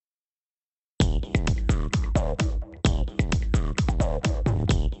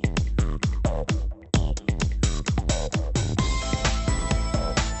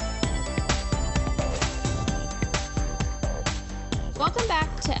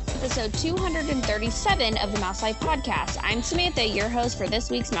episode 237 of the Mouse Life podcast. I'm Samantha, your host for this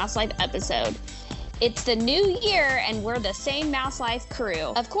week's Mouse Life episode. It's the new year and we're the same Mouse Life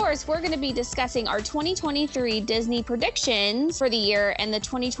crew. Of course, we're going to be discussing our 2023 Disney predictions for the year and the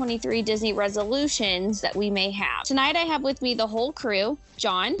 2023 Disney resolutions that we may have. Tonight I have with me the whole crew.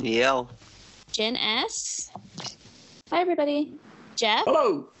 John. Yo. Jen S. Hi, everybody. Jeff.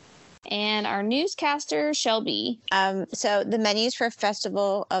 Hello. And our newscaster, Shelby. So the menus for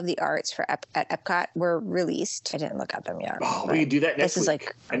Festival of the Arts at Epcot were released. I didn't look at them yet. Oh, we can do that next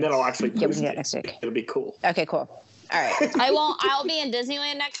week. And then I'll actually post we can do that next week. It'll be cool. Okay, cool. All right. I'll be in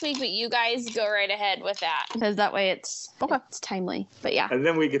Disneyland next week, but you guys go right ahead with that because that way it's timely. But yeah. And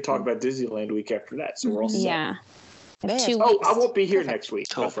then we could talk about Disneyland a week after that. So we're all set. Yeah. 2 weeks. Oh, I won't be here next week.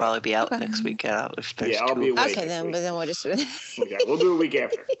 So we'll probably be out next week. I'll be away. Okay, then we'll just. Okay, we'll do a week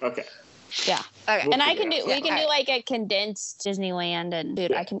after. Okay. Yeah. Okay. And we can do like a condensed Disneyland, and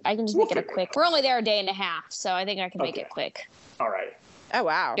dude, I can just make it a quick. We're only there a day and a half, so I think I can make it quick. All right. Oh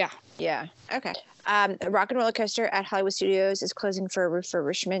wow. Yeah. Yeah. Okay. Rock and Roller Coaster at Hollywood Studios is closing for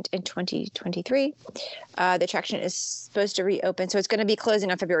refurbishment in 2023. The attraction is supposed to reopen, so it's going to be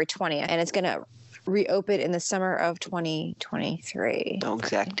closing on February 20th, and it's going to reopen in the summer of 2023. No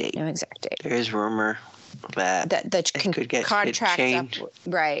exact date. There is rumor that the could get contracts up,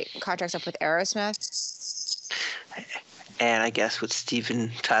 right? Contracts up with Aerosmith. And I guess with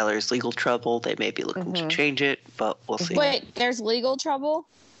Steven Tyler's legal trouble, they may be looking to change it, but we'll see. Wait, there's legal trouble?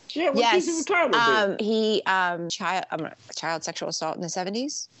 Yeah, what's Steven Tyler do? He child sexual assault in the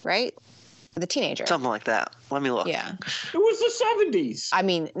 70s, right? The teenager. Something like that. Let me look. Yeah. It was the 70s. I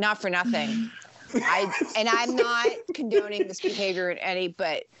mean, not for nothing. I'm not condoning this behavior in any,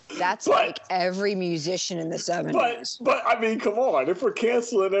 but that's like every musician in the 70s. But I mean, come on. If we're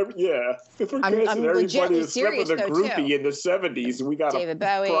canceling everybody who slept with a groupie in the 70s, we got David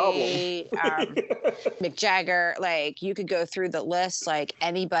Bowie, Mick Jagger. Like, you could go through the list, like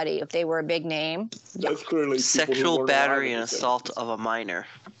anybody, if they were a big name. That's clearly sexual battery and assault of a minor.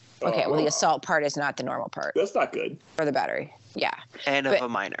 Okay, well, the assault part is not the normal part. That's not good. For the battery. Yeah. And of a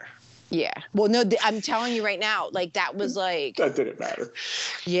minor. Yeah. Well, no, I'm telling you right now, like, that was like. That didn't matter.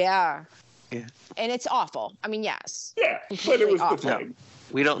 Yeah. Yeah. And it's awful. I mean, yes. Yeah, but it was awful. The thing.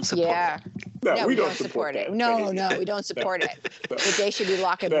 We don't support it. No, we don't support it. No, we don't support it. But they should be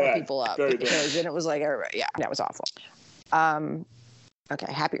locking more people up. Because then it was like, that was awful.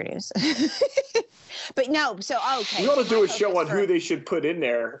 Okay, happier news. But no, so okay. We ought to do a show on who they should put in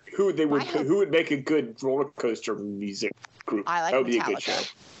there, who would make a good roller coaster music group. I like that would Metallica. be a good show.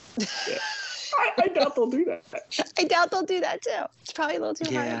 Yeah. I doubt they'll do that. I doubt they'll do that too. It's probably a little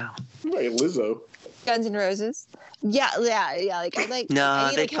too hard. Right, Lizzo. Guns N' Roses. Yeah. Like I like. No, I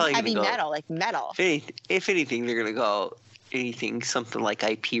need, they like, probably heavy go, metal, like metal. If anything, they're gonna go something like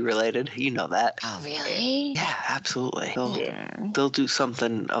IP related. You know that. Oh really? Yeah, absolutely. They'll do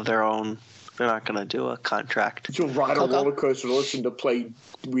something of their own. They're not gonna do a contract. You'll ride a roller coaster and listen to play.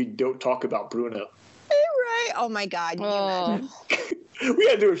 We don't talk about Bruno. Right. Oh my God. We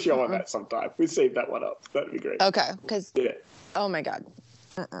gotta do a show on that sometime. We save that one up. That'd be great. Okay. Because. Yeah. Oh my God.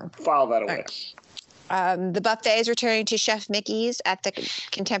 File that away. Right. The buffet is returning to Chef Mickey's at the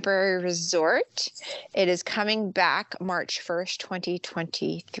Contemporary Resort. It is coming back March 1st,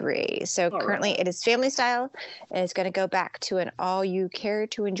 2023. So currently it is family style, and it's going to go back to an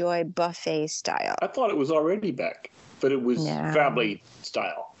all-you-care-to-enjoy buffet style. I thought it was already back, but it was family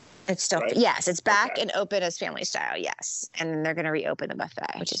style. It's still yes, it's back and open as family style. Yes, and then they're going to reopen the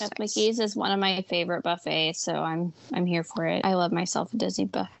buffet, which is Chef nice. Mickey's is one of my favorite buffets, so I'm here for it. I love myself a Disney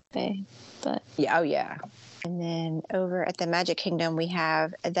buffet, but yeah. And then over at the Magic Kingdom, we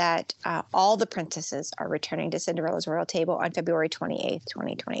have that all the princesses are returning to Cinderella's Royal Table on February 28th,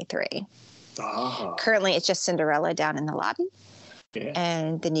 2023. Currently, it's just Cinderella down in the lobby. Yeah.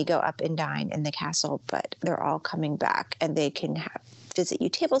 And then you go up and dine in the castle, but they're all coming back, and they can visit you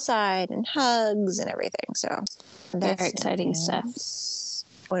tableside and hugs and everything. So that's very exciting stuff.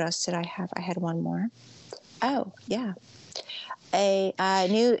 What else did I have? I had one more. Oh, yeah. A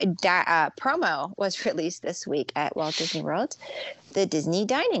new promo was released this week at Walt Disney World, the Disney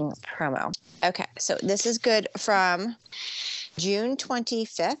Dining promo. Okay, so this is good from June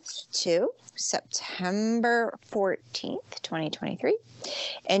 25th to September 14th, 2023.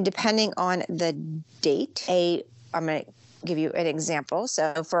 And depending on the date, I'm going to give you an example.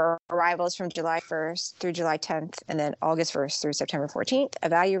 So for arrivals from July 1st through July 10th, and then August 1st through September 14th, a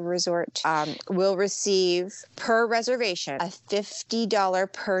Value Resort will receive per reservation a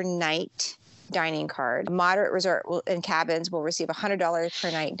 $50 per night dining card. Moderate resort and cabins will receive $100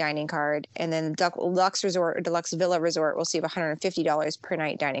 per night dining card. And then deluxe resort or deluxe villa resort will receive $150 per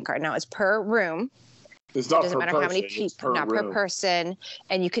night dining card. Now, it's per room. It doesn't matter how many people, not per person.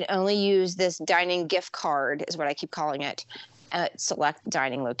 And you can only use this dining gift card, is what I keep calling it, at select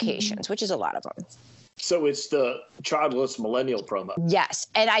dining locations, which is a lot of them. So it's the childless millennial promo. Yes.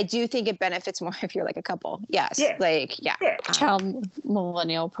 And I do think it benefits more if you're like a couple. Yes. Yeah. Child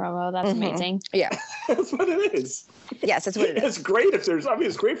millennial promo. That's amazing. Yeah. That's what it is. Yes, that's what it is. It's great if there's,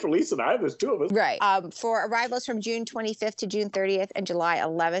 it's great for Lisa and I. There's two of us. Right. For arrivals from June 25th to June 30th and July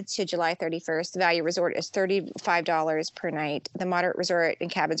 11th to July 31st, the value resort is $35 per night. The moderate resort and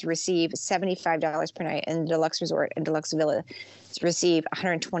cabins receive $75 per night, and the deluxe resort and deluxe villa receive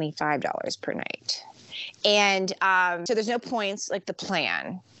 $125 per night. And so there's no points like the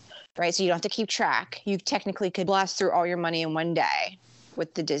plan, right? So you don't have to keep track. You technically could blast through all your money in one day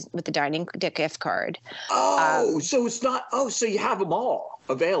with the dining gift card. So it's not. So you have them all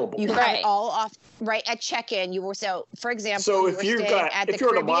available. You have it all off right at check-in. You were for example. So if you're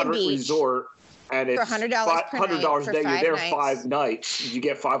in a moderate resort and it's for $100 a day, you're there 5 nights. You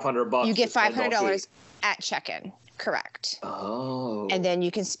get $500. You get $500 at check-in. Correct. Oh. And then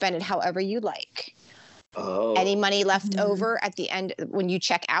you can spend it however you like. Oh. Any money left over at the end when you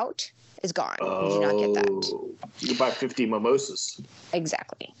check out is gone. You do not get that. You buy 50 mimosas.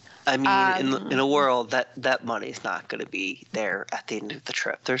 Exactly. I mean, in a world that money's not going to be there at the end of the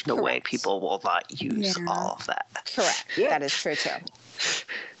trip. There's no way people will not use all of that. Correct. Yeah. That is true too.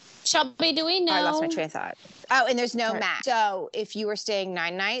 Shelby, do we know? I lost my train of thought. Oh, and there's no match. So if you were staying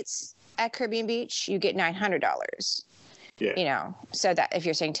 9 nights at Caribbean Beach, you get $900. Yeah. You know, so that if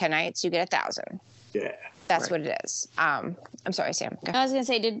you're staying 10 nights, you get $1,000. Yeah. That's what it is. I'm sorry, Sam. Go. I was going to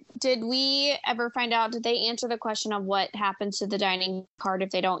say, did we ever find out, did they answer the question of what happens to the dining card if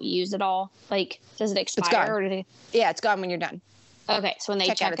they don't use it all? Like, does it expire? It's gone. Or do they... Yeah, it's gone when you're done. Okay, so when they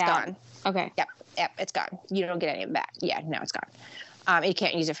check out. It's gone. Okay. Yep, it's gone. You don't get any of it back. Yeah, no, it's gone. You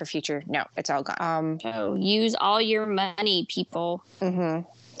can't use it for future. No, it's all gone. So use all your money, people. Mm-hmm.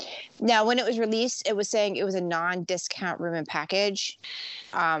 Now, when it was released, it was saying it was a non-discount room and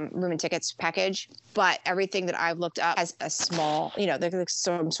tickets package. But everything that I've looked up has a small, there's like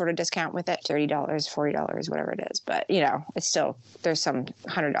some sort of discount with it, $30, $40, whatever it is. But, it's still, there's some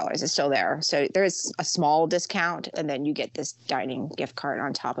 $100. It's still there. So there's a small discount, and then you get this dining gift card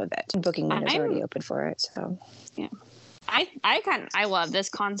on top of it. Booking window's already open for it. So, yeah. I love this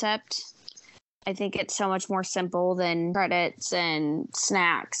concept. I think it's so much more simple than credits and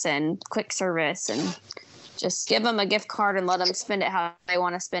snacks and quick service, and just give them a gift card and let them spend it how they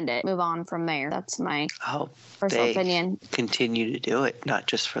want to spend it. Move on from there. That's my personal opinion. Continue to do it, not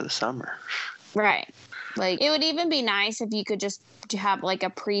just for the summer. Right. Like, it would even be nice if you could just have like a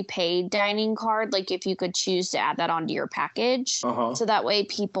prepaid dining card. Like, if you could choose to add that onto your package, so that way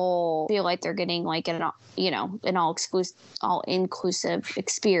people feel like they're getting like an all inclusive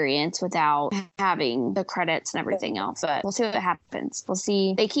experience without having the credits and everything else. But we'll see what happens. We'll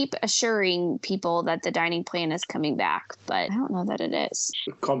see. They keep assuring people that the dining plan is coming back, but I don't know that it is.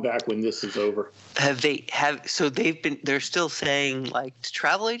 Come back when this is over. They're still saying like to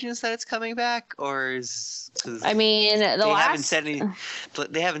travel agents that it's coming back, or is? I mean, haven't said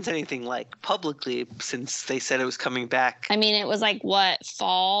anything like publicly since they said it was coming back. I mean, it was like what,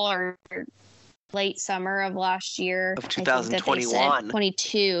 fall or late summer of last year of 2021.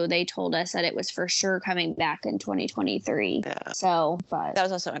 22. They told us that it was for sure coming back in 2023. Yeah. So, but that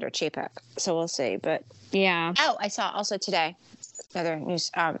was also under CHAPEC. So we'll see. But yeah. Oh, I saw also today another news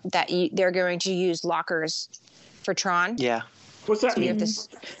that they're going to use lockers for Tron. Yeah. What's that so mean? You're going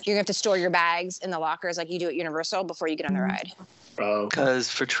to have to store your bags in the lockers like you do at Universal before you get on the ride.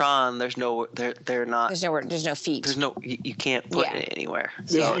 Because for Tron, there's no feet. There's no, you can't put it anywhere.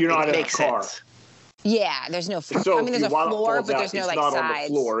 So you're not in a car. Sense. Yeah, there's no floor. So there's a floor, but there's no like not sides. On the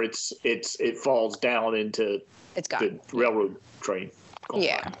floor. It falls down into the railroad train.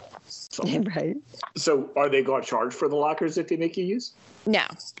 Yeah. Right. So are they going to charge for the lockers that they make you use? No.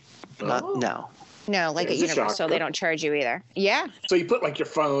 No. No, like at Universal, they don't charge you either. Yeah. So you put like your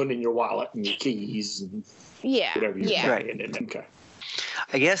phone and your wallet and your keys and whatever you're carrying in. Okay.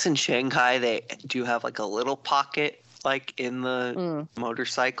 I guess in Shanghai they do have like a little pocket like in the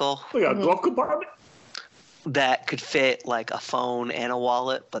motorcycle. We got a glove compartment that could fit like a phone and a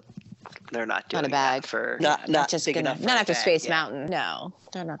wallet, but they're not doing a bag that for not just big enough. Not after Space Mountain. No,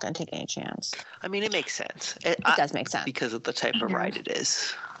 they're not going to take any chance. I mean, it makes sense. It does make sense because of the type of ride it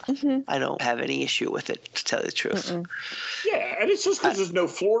is. Mm-hmm. I don't have any issue with it, to tell you the truth. Mm-mm. Yeah, and it's just because there's no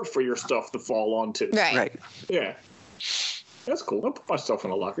floor for your stuff to fall onto. Right. Yeah. That's cool. I'll put my stuff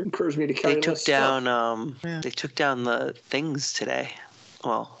in a locker. It encouraged me to carry They took down they took down the things today.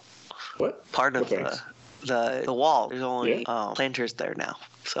 Well, what? Part of the wall. There's only planters there now.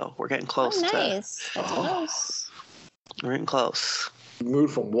 So we're getting close. Nice. That's close. We're getting close.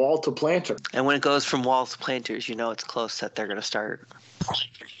 Moved from wall to planter. And when it goes from walls to planters, you know it's close that they're going to start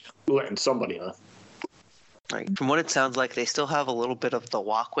letting somebody on. Right. From what it sounds like, they still have a little bit of the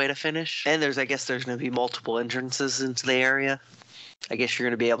walkway to finish. And I guess there's going to be multiple entrances into the area. I guess you're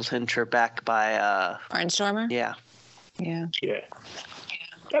going to be able to enter back by Barnstormer? Yeah. Yeah. Yeah.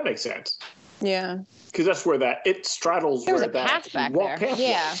 That makes sense. Yeah. Because that's where it straddles. There was a path back there.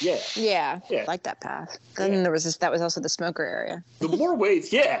 Yeah. I like that path. And then there was that was also the smoker area. The more ways,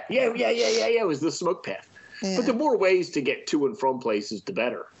 it was the smoke path. Yeah. But the more ways to get to and from places, the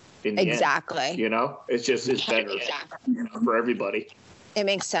better. Exactly. End, it's better for everybody. It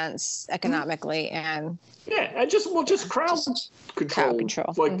makes sense economically and just crowd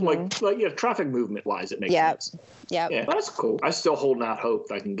control. Like traffic movement wise, it makes sense. Yeah, that's cool. I still holding out hope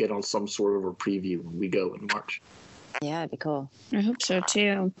that I can get on some sort of a preview when we go in March. Yeah, it'd be cool. I hope so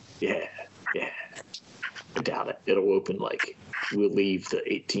too. Yeah. I doubt it. It'll open we'll leave the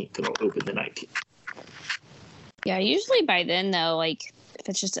 18th and it'll open the 19th. Yeah, usually by then though, if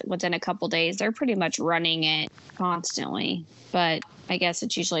it's just within a couple days, they're pretty much running it constantly. But I guess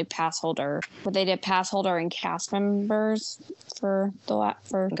it's usually pass holder. But they did pass holder and cast members for the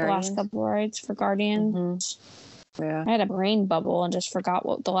last couple rides for Guardians. Mm-hmm. Yeah, I had a brain bubble and just forgot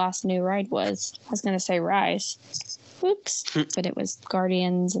what the last new ride was. I was going to say Rise. Oops. But it was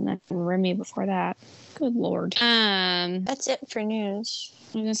Guardians and then Remy before that. Good Lord. That's it for news.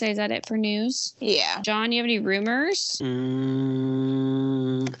 I was going to say, is that it for news? Yeah. John, you have any rumors?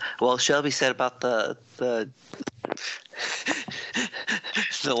 Well, Shelby said about the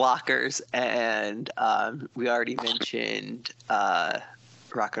the lockers, and we already mentioned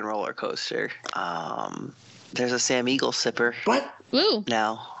Rock and Roller Coaster. There's a Sam Eagle sipper. What? Woo.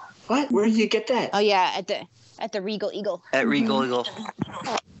 Now. What? Where do you get that? Oh yeah, at the Regal Eagle. At Regal Eagle.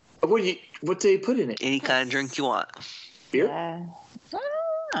 What do you put in it? Any kind of drink you want. Beer?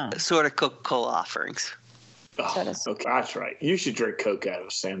 Sort of Coca-Cola offerings. Oh, okay. That's right. You should drink Coke out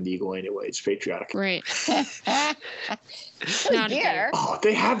of Sam Eagle anyway. It's patriotic. Right. Not beer. Oh,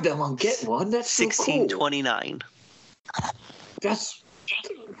 they have them on Get One. That's so cool. $16.29.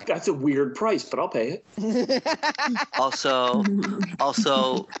 That's a weird price, but I'll pay it. Also,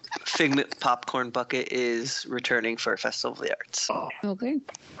 Figment Popcorn Bucket is returning for Festival of the Arts. Oh. Okay.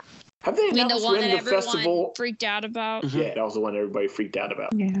 Have they announced when the festival freaked out about? Mm-hmm. Yeah, that was the one everybody freaked out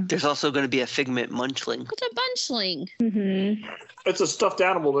about. Yeah. There's also going to be a Figment Munchling. What's a bunchling? Mm-hmm. It's a stuffed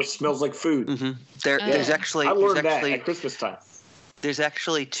animal that smells like food. Mm-hmm. There's actually I learned that at Christmas time. There's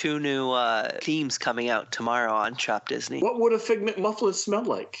actually 2 new themes coming out tomorrow on Shop Disney. What would a Figment muffin smell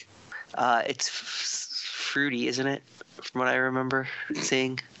like? It's fruity, isn't it? From what I remember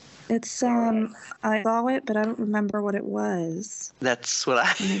seeing. It's I saw it, but I don't remember what it was. That's what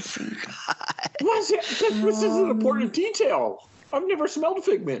I. This is an important detail. I've never smelled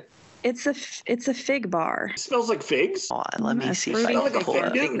Figment. It's a fig bar. It smells like figs. Oh, let me see. If I like a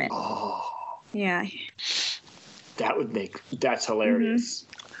Figment. Oh, yeah. That's hilarious.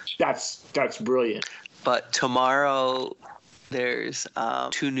 Mm-hmm. That's brilliant. But tomorrow there's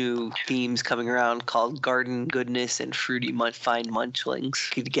 2 new themes coming around called Garden Goodness and Fruity Fine Munchlings.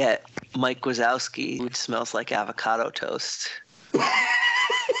 You could get Mike Wazowski, which smells like avocado toast.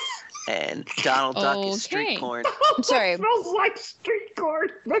 And Donald Duck is street corn. I'm sorry. It smells like street corn.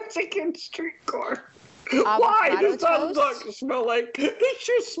 Mexican street corn. Avocado Why does Donald toast? Duck smell like... They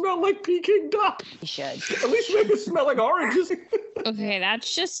should smell like Peking duck. You should. At least make it smell like oranges. Okay,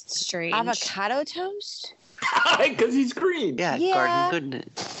 that's just strange. Avocado toast? Because he's green. Yeah, Garden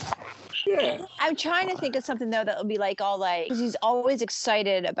Goodness. Yeah. I'm trying to think of something though that would be like all like, because he's always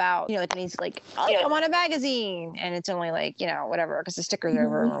excited about, and he's like, I want a magazine, and it's only like, whatever, because the sticker's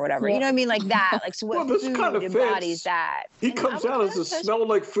over or whatever. You know what I mean? Like that. Like, so what this food kind of embodies that? He comes out as a smelling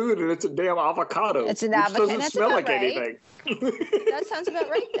like food, and it's a damn avocado. It's an avocado. Which doesn't smell like anything. That sounds about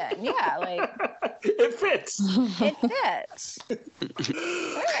right then. Yeah, like it fits. It fits. All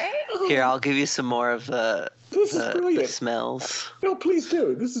right. Here, I'll give you some more of the smells. No, please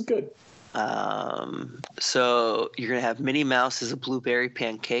do. This is good. So you're gonna have Minnie Mouse as a blueberry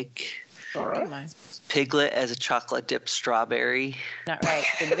pancake. All right. Piglet as a chocolate dipped strawberry. Not right.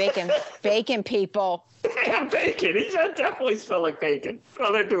 The bacon people. Yeah, bacon. He definitely smell like bacon.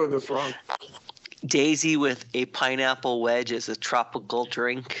 Oh, they're doing this wrong. Daisy with a pineapple wedge as a tropical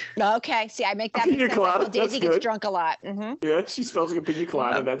drink. Okay, see, I make that Pina colada. Daisy gets drunk a lot. Mm-hmm. Yeah, she smells like a pina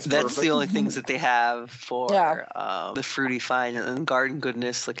colada. That's perfect. The only things that they have for the Fruity Fine. And then Garden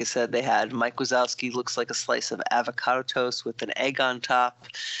Goodness, like I said, they had Mike Wazowski looks like a slice of avocado toast with an egg on top.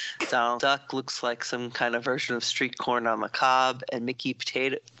 Donald Duck looks like some kind of version of street corn on the cob. And Mickey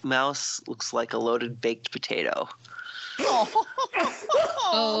Potato Mouse looks like a loaded baked potato.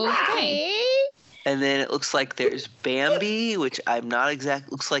 Okay. And then it looks like there's Bambi, which I'm not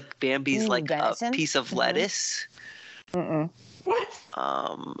exact. Looks like Bambi's like venison? a piece of lettuce. What?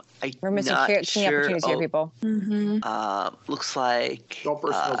 We're missing key opportunities here, people. Looks like.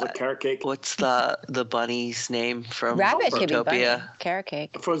 Jumper smells like carrot cake. What's the bunny's name from Rabbit Zootopia? Carrot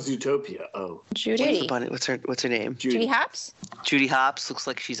cake. From Zootopia. Oh. Judy. What's her name? Judy Hopps. Judy Hopps looks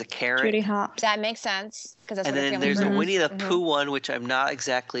like she's a carrot. Judy Hopps. That makes sense. And then there's a Winnie the Pooh one, which I'm not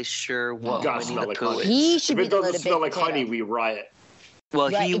exactly sure what Winnie the Pooh is. He should be if it doesn't smell like honey, we riot. Well,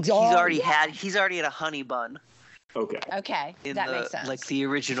 he's already at a honey bun. Okay, that makes sense. Like the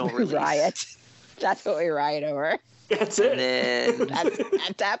original release. Riot. That's what we riot over. That's it. And then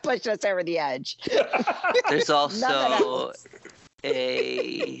that pushed us over the edge. There's also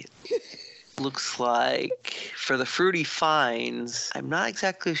looks like for the Fruity Finds, I'm not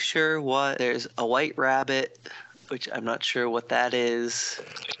exactly sure what. There's a white rabbit, which I'm not sure what that is.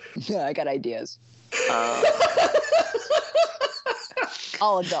 Yeah, I got ideas.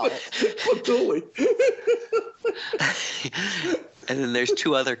 All adult. Totally. And then there's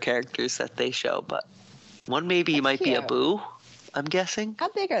two other characters that they show, but one might be a Boo, I'm guessing. How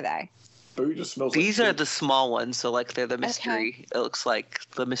big are they? Boo just smells These are the small ones, so like they're the mystery. Okay. It looks like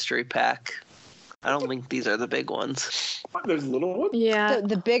the mystery pack. I don't think these are the big ones. There's little ones? Yeah. So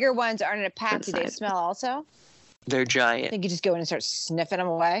the bigger ones aren't in a pack. Do they smell also? They're giant. I think you just go in and start sniffing them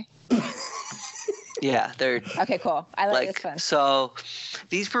away. Yeah, they're okay. Cool. I like this one. So,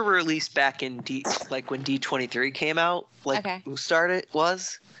 these were released back in when D23 came out. Who started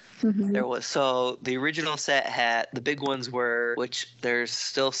was. Mm-hmm. There was the original set had the big ones were, which there's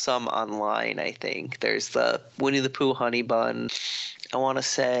still some online. I think there's the Winnie the Pooh honey bun. I want to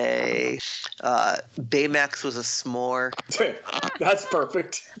say Baymax was a s'more. That's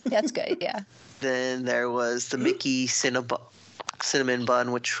perfect. That's good. Yeah. Then there was the Mickey cinnamon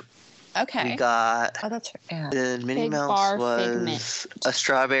bun, which. Okay. We got. Oh, that's right. Yeah. Then Minnie Mouse was a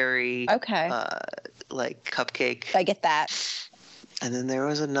strawberry. Okay. Like cupcake. I get that. And then there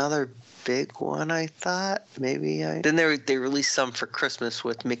was another big one. I thought Then they released some for Christmas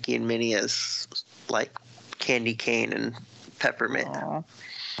with Mickey and Minnie as like candy cane and peppermint. Oh,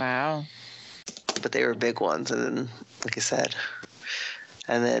 wow. But they were big ones, and then like I said,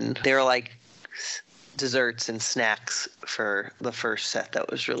 and then they were like desserts and snacks for the first set that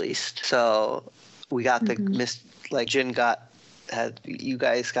was released. So we got the Jin you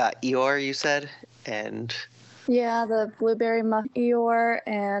guys got Eeyore, you said, and yeah, the blueberry muff Eeyore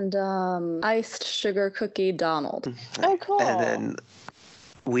and iced sugar cookie Donald. Oh, cool. And then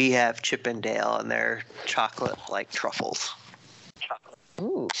we have Chip and Dale and their chocolate like truffles.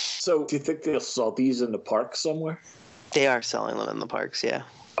 Ooh. So do you think they'll sell these in the park somewhere? They are selling them in the parks, yeah.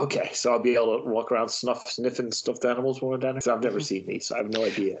 Okay, so I'll be able to walk around sniffing stuffed animals when we're down there? Because I've never seen these, so I have no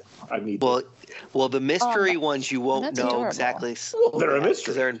idea. I need well, the mystery ones you won't know adorable. Exactly. Well, they're a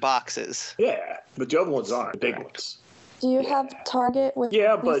mystery. They're in boxes. Yeah, but the other ones aren't, big ones. Do you have Target with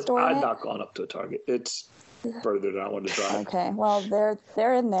but store I've in it? not gone up to a Target. It's further than I want to drive. Okay, well,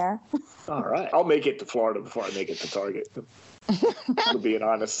 they're in there. All right. I'll make it to Florida before I make it to Target. To being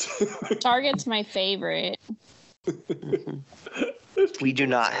honest. Target's my favorite. We do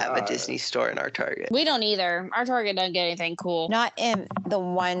not have a Disney store in our Target. We don't either. Our Target doesn't get anything cool. Not in the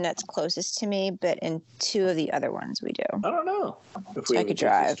one that's closest to me, but in two of the other ones we do. I don't know. If we I could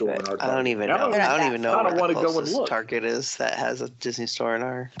drive. I don't even know. I don't even know where the closest Target is that has a Disney store in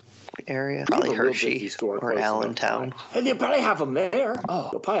our area. Probably Hershey or Allentown. And they probably have them there. Oh,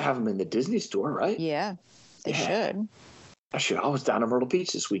 they'll probably have them in the Disney store, right? Yeah, they should. I was down in Myrtle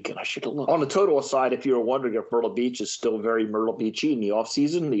Beach this weekend. I should have looked. On the total aside, if you were wondering if Myrtle Beach is still very Myrtle Beachy in the off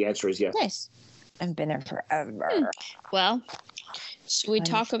season, the answer is yes. Nice. I've been there forever. Well, should we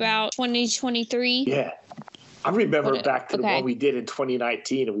talk about 2023? Yeah. I remember back to the one we did in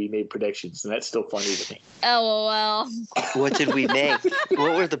 2019 and we made predictions, and that's still funny to me. Oh, well. What did we make?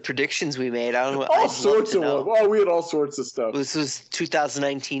 What were the predictions we made? I don't know. All sorts of them. Oh, we had all sorts of stuff. This was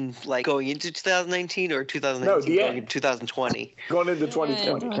 2019, like going into 2019 or 2019 going into 2020? Going into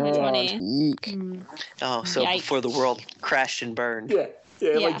 2020. 2020. Oh, so before the world crashed and burned. Yeah.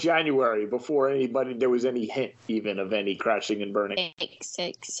 Yeah, like January, before there was any hint even of any crashing and burning.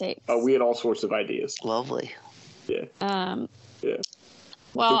 Six. We had all sorts of ideas. Lovely. Yeah. Yeah.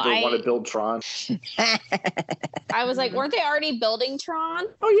 Well, I think they want to build Tron. I was like, weren't they already building Tron?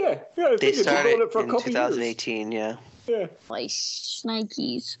 Oh yeah. They started it for in 2018. Years. Yeah. Like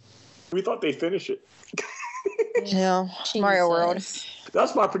Nikes. We thought they'd finish it. No, Mario World.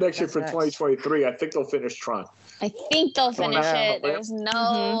 That's my prediction for 2023. I think they'll finish Tron. I think they'll finish it. There's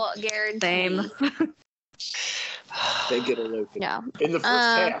no guarantee. Same. They get it open. Yeah. In the first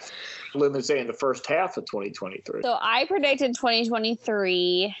half. Let me say in the first half of 2023. So I predicted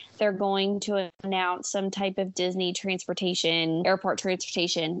 2023, they're going to announce some type of Disney airport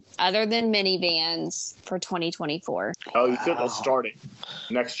transportation, other than minivans for 2024. Oh, you think they'll start it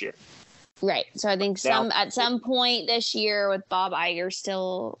next year? Right. So I think at some point this year, with Bob Iger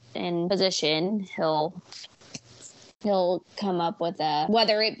still in position, he'll come up with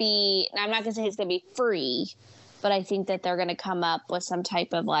whether it be, I'm not going to say it's going to be free, but I think that they're going to come up with some type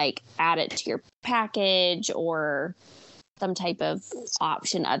of add it to your package or some type of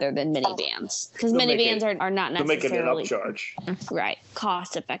option other than minivans, because minivans are not necessarily an upcharge. Right,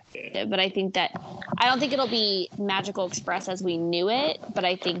 cost effective. Yeah. But I don't think it'll be Magical Express as we knew it, but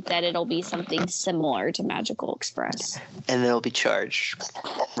I think that it'll be something similar to Magical Express. And they'll be charged,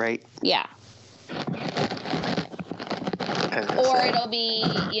 right? Yeah. Or it'll be,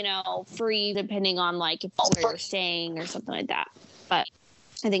 free depending on if where you're staying or something like that. But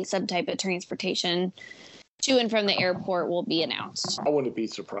I think some type of transportation to and from the airport will be announced. I wouldn't be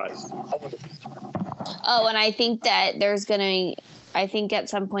surprised. Oh, and I think that I think at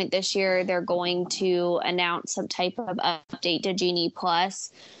some point this year, they're going to announce some type of update to Genie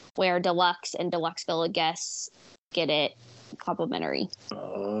Plus where Deluxe and Deluxe Villa guests get it complimentary.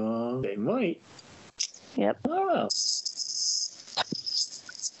 They might. Yep. Oh.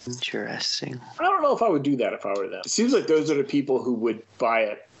 Interesting. I don't know if I would do that if I were them. It seems like those are the people who would buy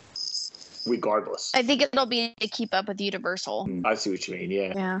it regardless. I think it'll be to keep up with Universal. I see what you mean.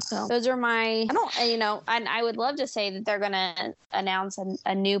 Yeah. Yeah. So those are and I would love to say that they're going to announce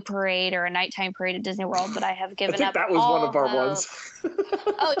a new parade or a nighttime parade at Disney World, but I have given up. That was one of our ones.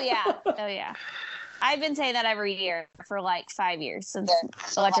 Oh yeah. I've been saying that every year for 5 years since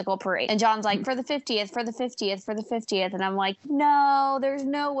Electrical Parade. And John's like, for the 50th. And I'm like, no, there's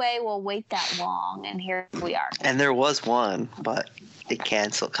no way we'll wait that long. And here we are. And there was one, but it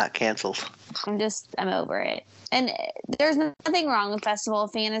got canceled. I'm over it. And there's nothing wrong with Festival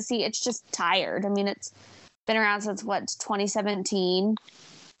of Fantasy. It's just tired. I mean, it's been around since 2017,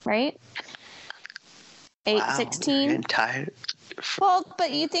 right? 16. I'm tired. Well,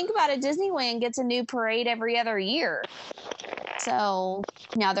 but you think about it, Disneyland gets a new parade every other year. So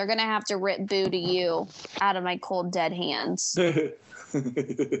now they're going to have to rip Boo to You out of my cold, dead hands. It's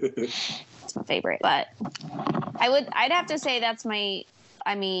my favorite. But I'd have to say that's I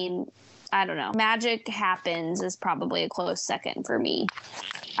don't know. Magic Happens is probably a close second for me.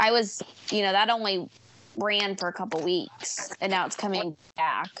 I was, that only ran for a couple weeks, and now it's coming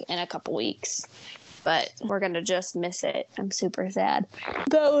back in a couple weeks. But we're going to just miss it. I'm super sad.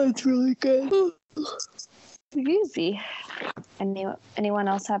 That one's really good. Easy. Anyone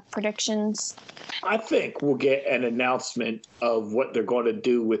else have predictions? I think we'll get an announcement of what they're going to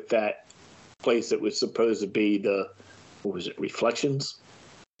do with that place that was supposed to be Reflections?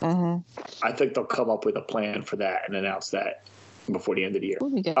 Mm-hmm. I think they'll come up with a plan for that and announce that before the end of the year.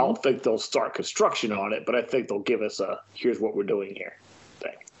 I don't think they'll start construction on it, but I think they'll give us here's what we're doing here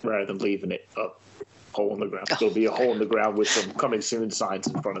thing, rather than leaving it up. Hole in the ground. There'll be a hole in the ground with some coming soon signs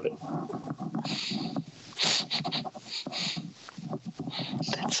in front of it.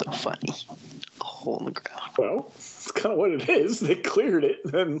 That's so funny. A hole in the ground. Well, it's kind of what it is. They cleared it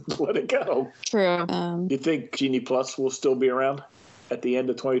and let it go. True. You think Genie Plus will still be around at the end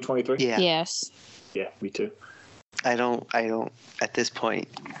of 2023? Yeah. Yes. Yeah, me too. I don't at this point,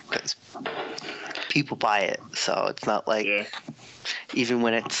 because people buy it, so it's not like even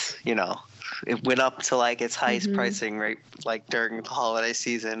when it's it went up to its highest pricing, right? During the holiday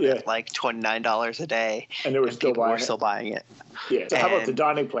season, at $29 a day, and people were still buying it. Yeah. So how about the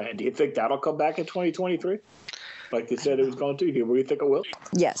dining plan? Do you think that'll come back in 2023? Like they said it was going to. Do you think it will?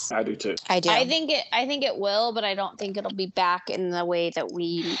 Yes, I do too. I do. I think it will, but I don't think it'll be back in the way that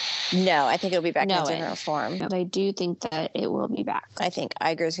we. No, I think it'll be back in a different form. But I do think that it will be back. I think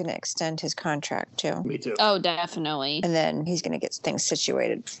Iger's going to extend his contract too. Me too. Oh, definitely. And then he's going to get things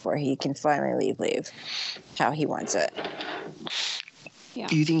situated before he can finally leave how he wants it. Yeah.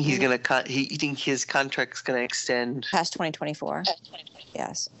 You think he's going to cut? You think his contract's going to extend past 2024?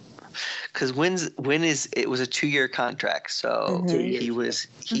 Yes. because it was a 2-year contract, so 2 years.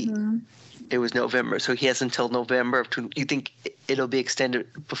 It was November, so he has until November you think it'll be extended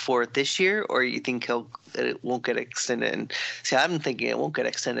before this year, or you think it won't get extended? See, I'm thinking it won't get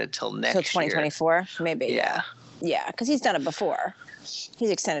extended until next year. 2024, maybe. Yeah. Yeah, because he's done it before. He's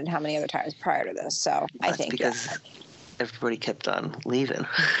extended how many other times prior to this? So I think because everybody kept on leaving.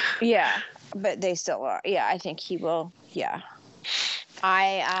 Yeah, but they still are. Yeah, I think he will. Yeah.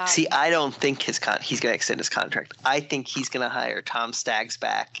 See, I don't think he's going to extend his contract. I think he's going to hire Tom Staggs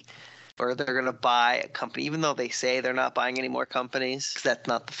back, or they're going to buy a company, even though they say they're not buying any more companies. That's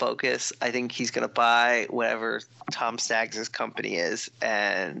not the focus. I think he's going to buy whatever Tom Staggs' company is,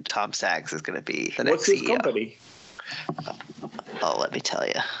 and Tom Staggs is going to be the next CEO. What's his company? Oh, let me tell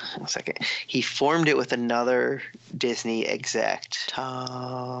you. In a second. He formed it with another Disney exec,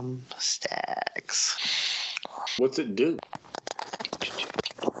 Tom Staggs. What's it do?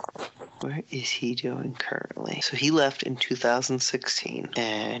 Where is he doing currently? So he left in 2016,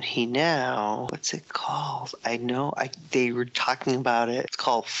 and he now, what's it called? I know they were talking about it. It's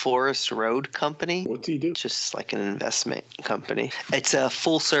called Forest Road Company. What's he do? It's just like an investment company. It's a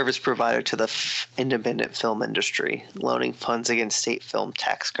full service provider to the independent film industry, loaning funds against state film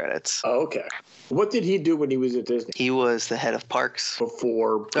tax credits. Oh, okay. What did he do when he was at Disney? He was the head of parks. I'm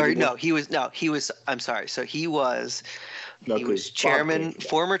sorry. So he was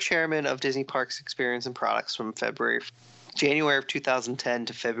former chairman of Disney Parks Experience and Products from January of 2010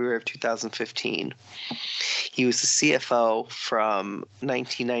 to February of 2015. He was the CFO from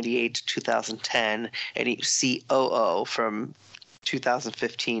 1998 to 2010, and he was COO from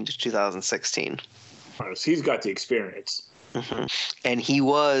 2015 to 2016. So he's got the experience. Mm-hmm. And he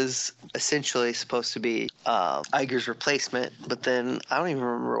was essentially supposed to be Iger's replacement, but then I don't even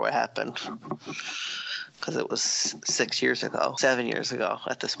remember what happened, because it was 7 years ago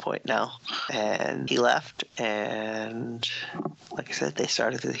at this point now. And he left, and like I said,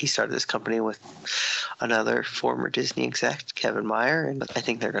 he started this company with another former Disney exec, Kevin Mayer, and I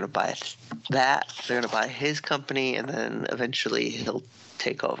think they're going to buy that. They're going to buy his company, and then eventually he'll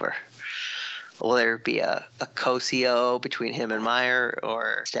take over. Will there be a co-CEO between him and Meyer,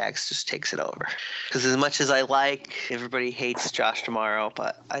 or Staggs just takes it over? Because as much as everybody hates Josh D'Amaro,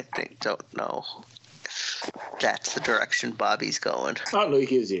 but I don't know if that's the direction Bobby's going. I don't know if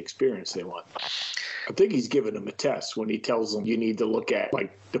he has the experience they want. I think he's giving them a test when he tells them you need to look at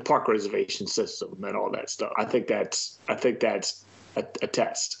like the park reservation system and all that stuff. I think that's a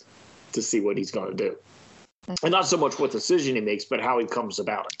test to see what he's going to do. And not so much what decision he makes, but how he comes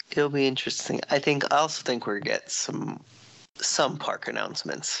about it. It'll be interesting. I also think we'll get some park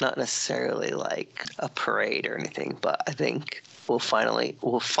announcements. Not necessarily like a parade or anything, but I think we'll finally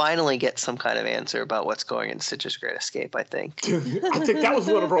get some kind of answer about what's going in Stitch's Great Escape, I think. I think that was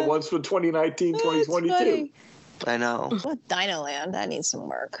one of our ones for 2019, 2022. I know. What Dino Land? That needs some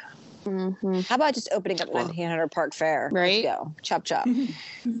work. Mm-hmm. How about just opening up 1900 Park Fair? Right. Let's go. Chop, chop.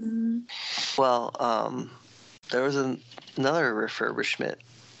 Well, there was another refurbishment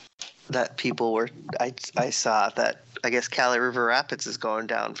that I saw that I guess Cali River Rapids is going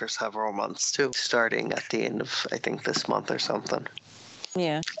down for several months too, starting at the end of, I think, this month or something.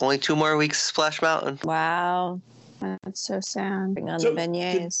 Yeah. Only 2 more weeks Splash Mountain. Wow. That's so sad. Bring on the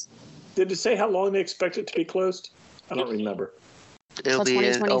beignets. Did it say how long they expect it to be closed? I don't remember. It'll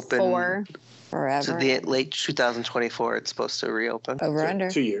be open forever. So the late 2024, it's supposed to reopen. Over under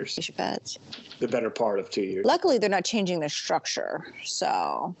 2 years. You should bet. The better part of 2 years. Luckily, they're not changing the structure,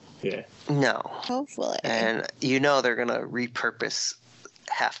 so. Yeah. No. Hopefully. And they're going to repurpose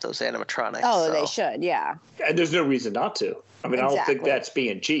half those animatronics. Oh, so. They should, yeah. And there's no reason not to. I mean, I don't think that's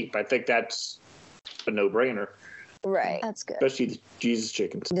being cheap. I think that's a no-brainer. Right. That's good. Especially the Jesus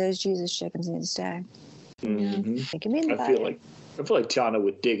chickens. Those Jesus chickens need to stay. Mm-hmm. They can be in the I feel like Tiana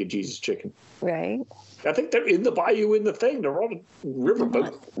would dig a Jesus chicken. Right. I think they're in the bayou in the thing. They're on a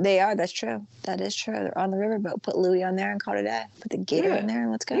riverboat. They are. That's true. That is true. They're on the riverboat. Put Louie on there and call it a day. Put the gator in there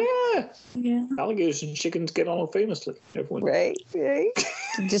and let's go. Yeah. Alligators and chickens get on famously. Everyone. Right.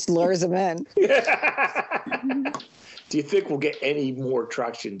 Just lures them in. Yeah. Do you think we'll get any more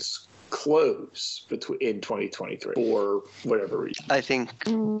attractions close in 2023 or whatever reason? I think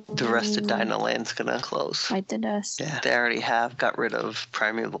the rest of Dino Land's gonna close. Like the dust. Yeah, they already got rid of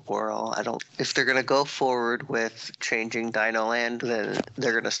Primeval Whirl. If they're gonna go forward with changing Dino Land, then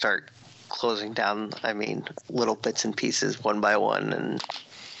they're gonna start closing down. I mean, little bits and pieces, one by one,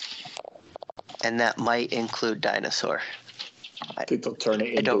 and that might include Dinosaur. I think they'll turn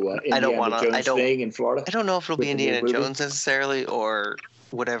it into Indiana Jones thing in Florida. I don't know if it'll be Indiana Jones necessarily or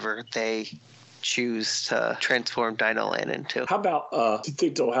whatever they choose to transform Dinoland into. How about, do you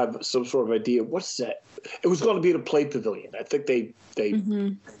think they'll have some sort of idea? What's that? It was going to be the Play Pavilion. I think they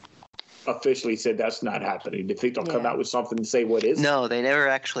officially said that's not happening. Do you think they'll come out with something and say what is? No, they never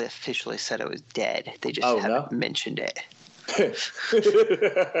actually officially said it was dead. They just haven't mentioned it.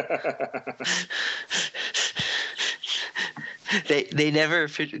 They never,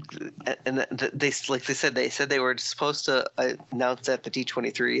 and they said they were supposed to announce at the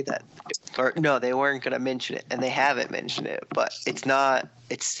D23 that, or no, they weren't going to mention it, and they haven't mentioned it, but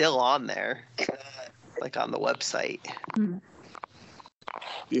it's still on there, like on the website. Do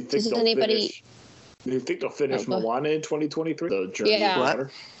you think they'll finish Moana in 2023? The Journey of Water?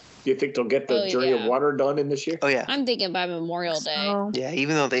 Do you think they'll get the Journey of Water done in this year? Oh yeah, I'm thinking by Memorial Day. Yeah,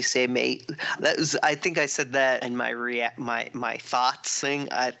 even though they say May, I think I said that in my thoughts thing.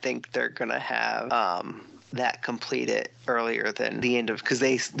 I think they're gonna have that completed earlier than the end of, because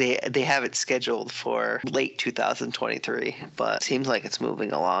they have it scheduled for late 2023, but it seems like it's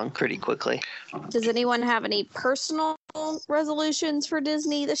moving along pretty quickly. Does anyone have any personal resolutions for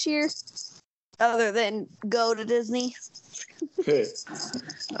Disney this year, other than go to Disney?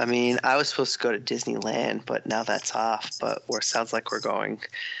 I mean, I was supposed to go to Disneyland, but now that's off. But sounds like we're going.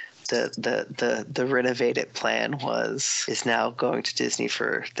 The renovated plan is now going to Disney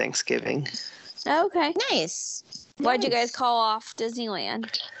for Thanksgiving. Okay, Nice. Why'd you guys call off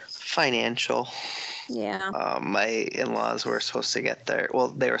Disneyland? Financial. Yeah. My in-laws were supposed to get their. Well,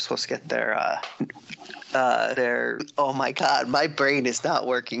 they were supposed to get their. Oh my God, my brain is not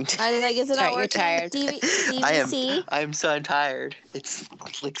working. I think it's not working. You're tired. DVC. I'm so tired. It's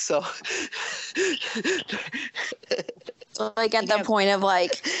like so. Like at the point of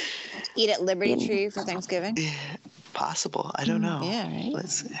like, Eat at Liberty Tree for Thanksgiving. Possible. I don't know. Yeah,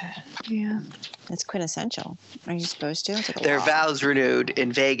 right. yeah, That's quintessential. Are you supposed to? It's like their vows renewed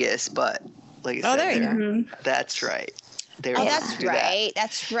in Vegas, but like I said, there you go. That's right. That's right.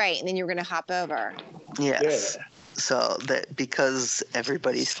 That's right. And then you're going to hop over. Yes. Yeah. So that because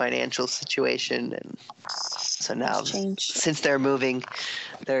everybody's financial situation, and so now since they're moving,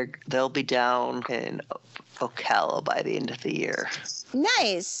 they'll be down in Ocala by the end of the year.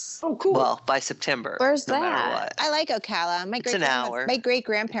 Nice. Oh, cool. Well, by September. Where's no that? matter what. I like Ocala. It's an hour. My great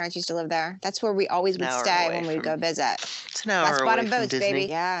grandparents used to live there. That's where we always would stay when we would go visit. It's an hour Last away bottom from boats, Disney. baby.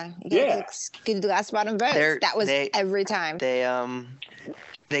 Yeah. You gotta get the last bottom boats. That was every time.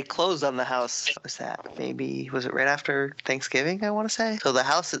 They closed on the house. What was that? Maybe was it right after Thanksgiving? I want to say. So their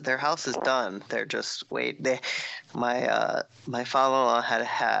house is done. They're just my father-in-law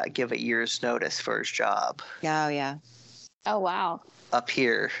had to give a year's notice for his job. Oh yeah. Oh wow. Up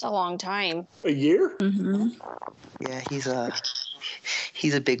here. It's a long time. A year? Mm-hmm. Yeah,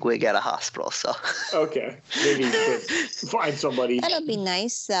 he's a big wig at a hospital. So. Okay, maybe you could find somebody. That'll be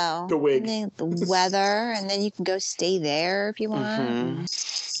nice though. The wig. And then the weather, and then you can go stay there if you want. Mm-hmm.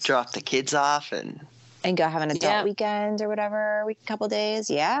 Drop the kids off and go have an adult weekend or whatever, couple days.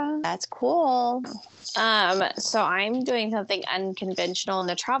 Yeah, that's cool. So I'm doing something unconventional in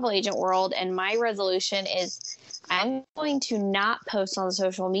the travel agent world, and my resolution is I'm going to not post on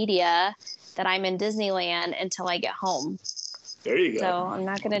social media that I'm in Disneyland until I get home. There you go. So I'm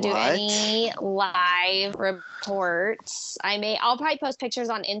not going to do any live reports. I'll probably post pictures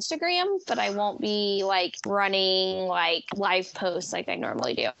on Instagram, but I won't be like running like live posts like I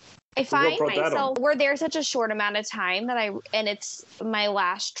normally do. I find myself, we're there such a short amount of time and it's my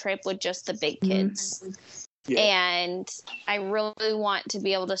last trip with just the big kids. Yeah. And I really want to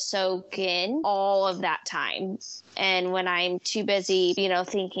be able to soak in all of that time. And when I'm too busy,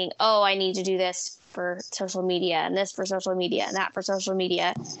 thinking, oh, I need to do this for social media and this for social media and that for social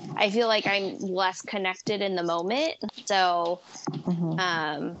media, I feel like I'm less connected in the moment. So,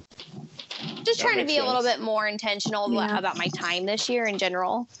 just trying to be a little bit more intentional about my time this year in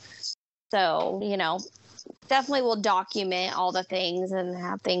general. So, definitely will document all the things and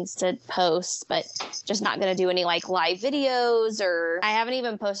have things to post, but just not going to do any like live videos, or I haven't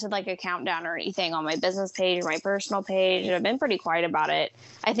even posted like a countdown or anything on my business page or my personal page. I've been pretty quiet about it.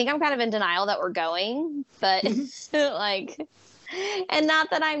 I think I'm kind of in denial that we're going, but like, and not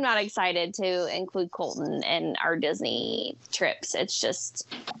that I'm not excited to include Colton in our Disney trips. It's just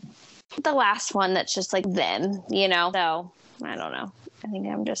the last one that's just like them, so I don't know. I think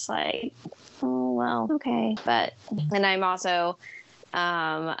I'm just like, oh, well, okay. But, and I'm also,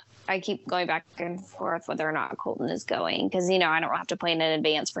 I keep going back and forth whether or not Colton is going because, I don't have to plan in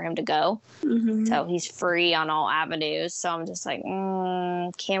advance for him to go. Mm-hmm. So he's free on all avenues. So I'm just like,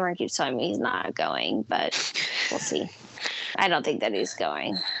 Cameron keeps telling me he's not going, but we'll see. I don't think that he's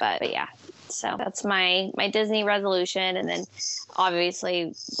going, but yeah. So that's my Disney resolution. And then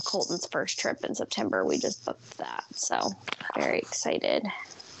obviously Colton's first trip in September, we just booked that. So very excited.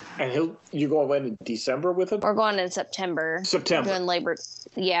 And you're going in December with him? We're going in September. September. We're doing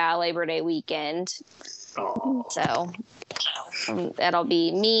Labor Day weekend. Oh. So that'll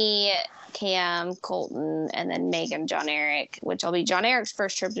be me, Cam, Colton, and then Megan, John Eric, which will be John Eric's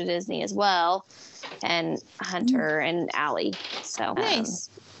first trip to Disney as well, and Hunter and Allie. So Nice.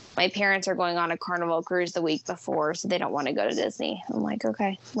 My parents are going on a Carnival cruise the week before, so they don't want to go to Disney. I'm like,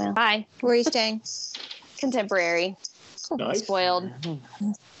 okay, well, bye. Where are you staying? Contemporary. Nice. Spoiled.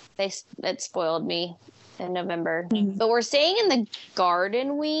 It spoiled me in November. But we're staying in the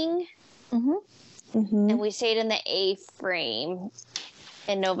Garden Wing, and we stayed in the A-frame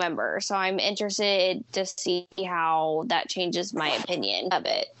in November. So I'm interested to see how that changes my opinion of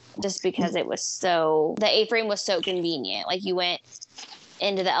it. Just because the A-frame was so convenient. Like you went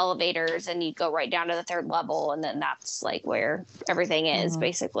into the elevators and you go right down to the third level, and then that's like where everything is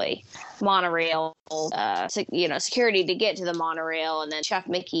basically. Monorail, security to get to the monorail, and then Chef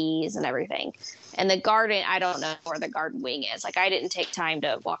Mickey's and everything. And the garden, I don't know where the Garden Wing is. Like I didn't take time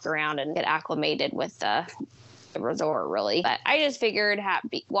to walk around and get acclimated with the resort really, but I just figured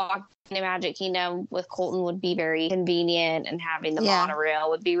walking to Magic Kingdom with Colton would be very convenient, and having the monorail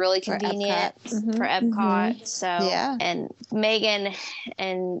would be really convenient for Epcot. So and Megan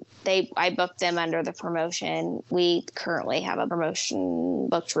and I booked them under the promotion. We currently have a promotion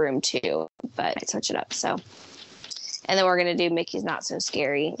booked room too, but I switch it up. So, and then we're gonna do Mickey's Not So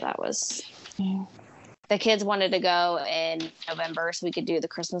Scary. That was. The kids wanted to go in November so we could do the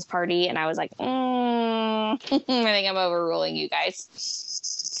Christmas party, and I was like, I think I'm overruling you guys.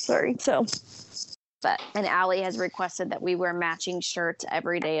 Sorry. So, and Allie has requested that we wear matching shirts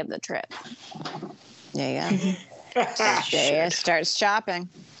every day of the trip. There you go. Start shopping.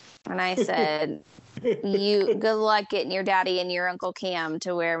 And I said, good luck getting your daddy and your Uncle Cam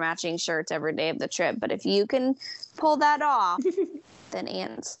to wear matching shirts every day of the trip. But if you can pull that off, then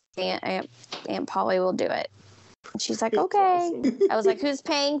Aunt Polly will do it. And she's like, okay. I was like, who's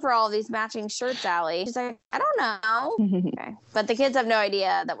paying for all these matching shirts, Allie? She's like, I don't know. Okay. But the kids have no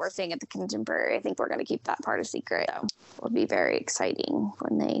idea that we're staying at the Contemporary. I think we're going to keep that part a secret. So it'll be very exciting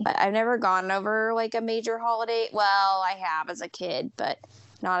but I've never gone over like a major holiday. Well, I have as a kid, but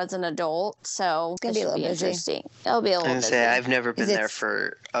not as an adult. So it's going to be a little busy. Interesting. It'll be a little busy. I've never been there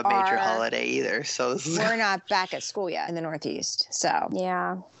for a major holiday either. So we're not back at school yet in the Northeast. So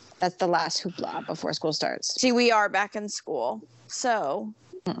yeah. That's the last hoopla before school starts. See, we are back in school. So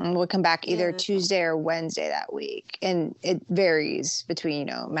we'll come back either Tuesday or Wednesday that week. And it varies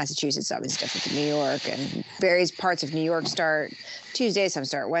between, Massachusetts obviously different than New York, and various parts of New York start Tuesday, some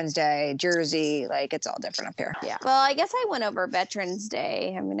start Wednesday, Jersey, like it's all different up here. Yeah. Well, I guess I went over Veterans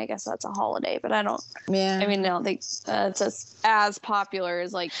Day. I mean, I guess that's a holiday, but I don't think it's as popular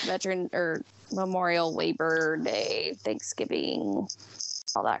as like Veteran or Memorial, Labor Day, Thanksgiving,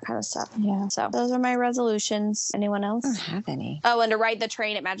 all that kind of stuff. Yeah. So those are my resolutions. Anyone else? I don't have any. Oh, and to ride the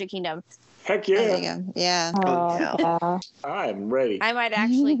train at Magic Kingdom. Heck yeah. There you go. Yeah. Yeah. I'm ready. I might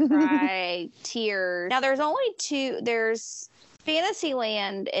actually cry tears. Now there's only two. There's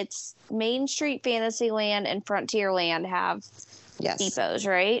Fantasyland. It's Main Street Fantasyland and Frontierland have depots,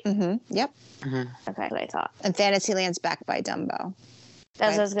 right? Mm-hmm. Yep. Mm-hmm. Okay, what I thought. And Fantasyland's backed by Dumbo.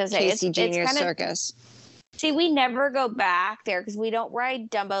 That's what I was gonna say. Casey Jr. Circus. See, we never go back there because we don't ride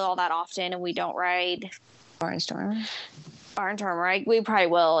Dumbo all that often, and we don't ride Barnstormer. Right? We probably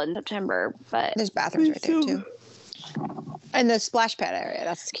will in September, but there's bathrooms right there too. And the splash pad area.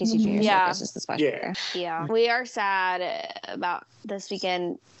 That's Casey Jr. Circus is the splash pad area. Yeah. We are sad about this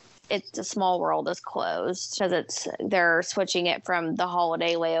weekend. It's a Small World is closed because they're switching it from the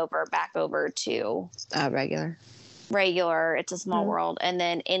holiday layover back over to regular. It's a Small World, and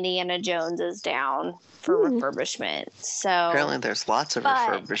then Indiana Jones is down for refurbishment. So apparently there's lots of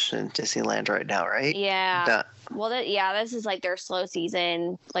refurbishment in Disneyland right now, right? Yeah. Well, this is like their slow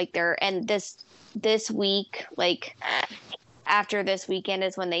season. Like this week, like after this weekend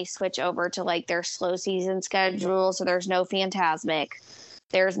is when they switch over to like their slow season schedule. So there's no Fantasmic.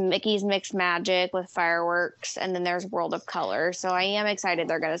 There's Mickey's Mixed Magic with fireworks, and then there's World of Color. So I am excited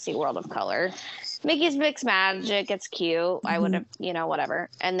they're going to see World of Color. Mickey's Mixed Magic, it's cute. I would have, whatever.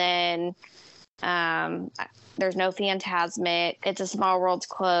 And then there's no Fantasmic. It's a Small World's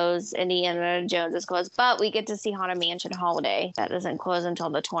closed. Indiana Jones is closed. But we get to see Haunted Mansion Holiday. That doesn't close until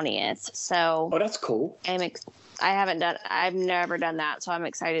the 20th. So that's cool. I've never done that, so I'm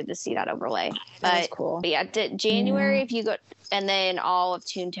excited to see that overlay. That's cool. But yeah, January if you go, and then all of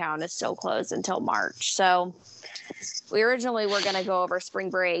Toontown is still closed until March. So We originally were going to go over spring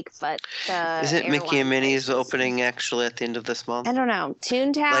break, but Isn't Mickey and airline Minnie's prices- opening actually at the end of this month? I don't know.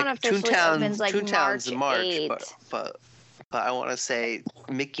 Toontown officially opens like Toontown's March in 8th. but I want to say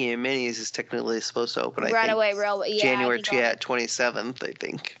Mickey and Minnie's is technically supposed to open. Runaway Railway, yeah. January 27th, I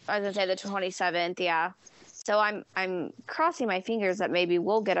think. I was gonna say the 27th, yeah. So I'm crossing my fingers that maybe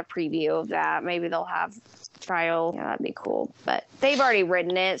we'll get a preview of that. Maybe they'll have trial. Yeah, that'd be cool. But they've already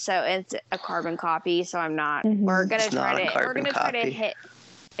written it, so it's a carbon copy. So I'm not. We're gonna It's not a try to. We're carbon gonna try to copy. hit.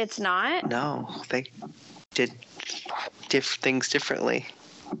 It's not. No, they did things differently.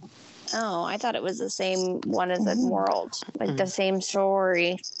 Oh, I thought it was the same one as the world, like the same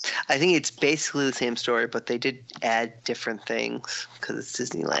story. I think it's basically the same story, but they did add different things because it's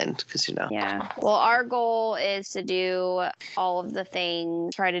Disneyland. Because Yeah. Well, our goal is to do all of the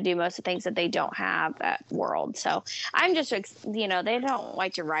things, try to do most of the things that they don't have at World. So I'm just, they don't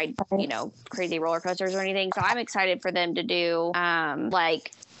like to ride, crazy roller coasters or anything. So I'm excited for them to do,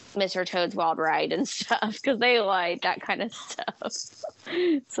 like Mr. Toad's Wild Ride and stuff because they like that kind of stuff.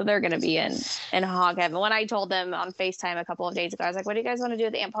 So they're going to be in hog heaven. When I told them on FaceTime a couple of days ago, I was like, what do you guys want to do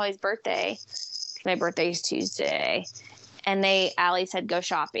with Aunt Polly's birthday? My birthday's Tuesday. And Allie said, go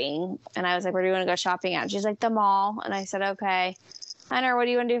shopping. And I was like, where do you want to go shopping at? She's like, the mall. And I said, okay. Hunter, what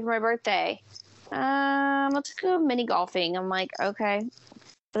do you want to do for my birthday? Let's go mini golfing. I'm like, okay.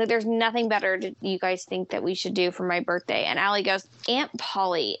 Like, there's nothing better you guys think that we should do for my birthday. And Allie goes, Aunt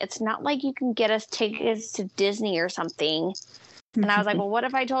Polly, it's not like you can get us tickets to Disney or something. And I was like, well, what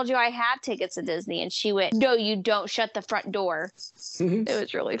if I told you I had tickets to Disney? And she went, no, you don't. Shut the front door. It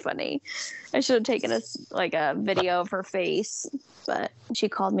was really funny. I should have taken a video of her face. But she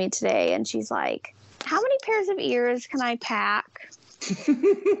called me today and she's like, how many pairs of ears can I pack?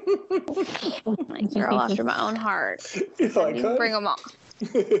 Like, girl after my own heart. You can bring them all.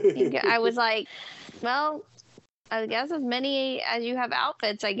 I was like, well, I guess as many as you have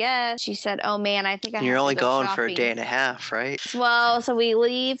outfits, I guess. She said, oh man, I think You're only going shopping for a day and a half, right? Well, so we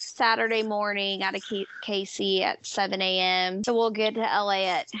leave Saturday morning out of KC at 7 a.m. So we'll get to LA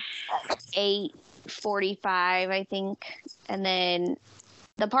at 8:45, I think. And then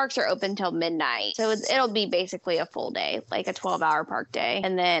the parks are open till midnight. So it'll be basically a full day, like a 12-hour park day.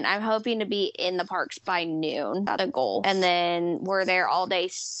 And then I'm hoping to be in the parks by noon. That's a goal. And then we're there all day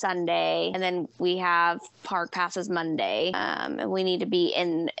Sunday. And then we have park passes Monday. And we need to be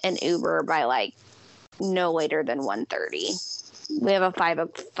in an Uber by like no later than 1:30. We have a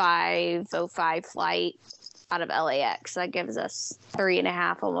 5:05 flight out of LAX. That gives us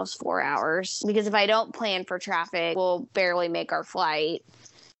 3.5, almost 4 hours. Because if I don't plan for traffic, we'll barely make our flight.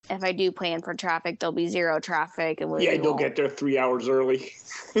 If I do plan for traffic, there'll be zero traffic. And you'll get there 3 hours early.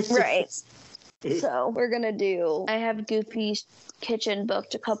 Right. So we're going to I have Goofy's Kitchen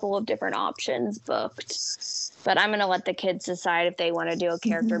booked, a couple of different options booked. But I'm going to let the kids decide if they want to do a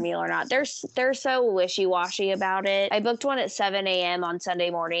character meal or not. They're so wishy-washy about it. I booked one at 7 a.m. on Sunday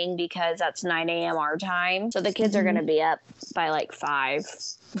morning because that's 9 a.m. our time. So the kids are going to be up by like 5.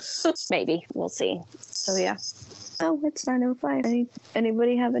 Maybe. We'll see. So, yeah. Oh, it's 9:05.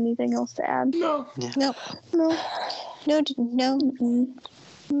 Anybody have anything else to add? No. No.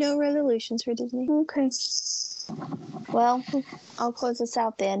 No resolutions for Disney. Okay. Well, I'll close this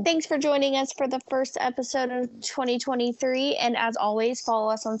out then. Thanks for joining us for the first episode of 2023. And as always, follow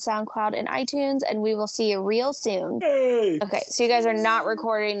us on SoundCloud and iTunes, and we will see you real soon. Hey. Okay, so you guys are not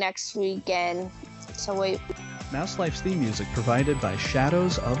recording next weekend. So wait. Mouse Life's theme music provided by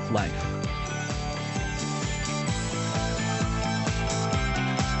Shadows of Life.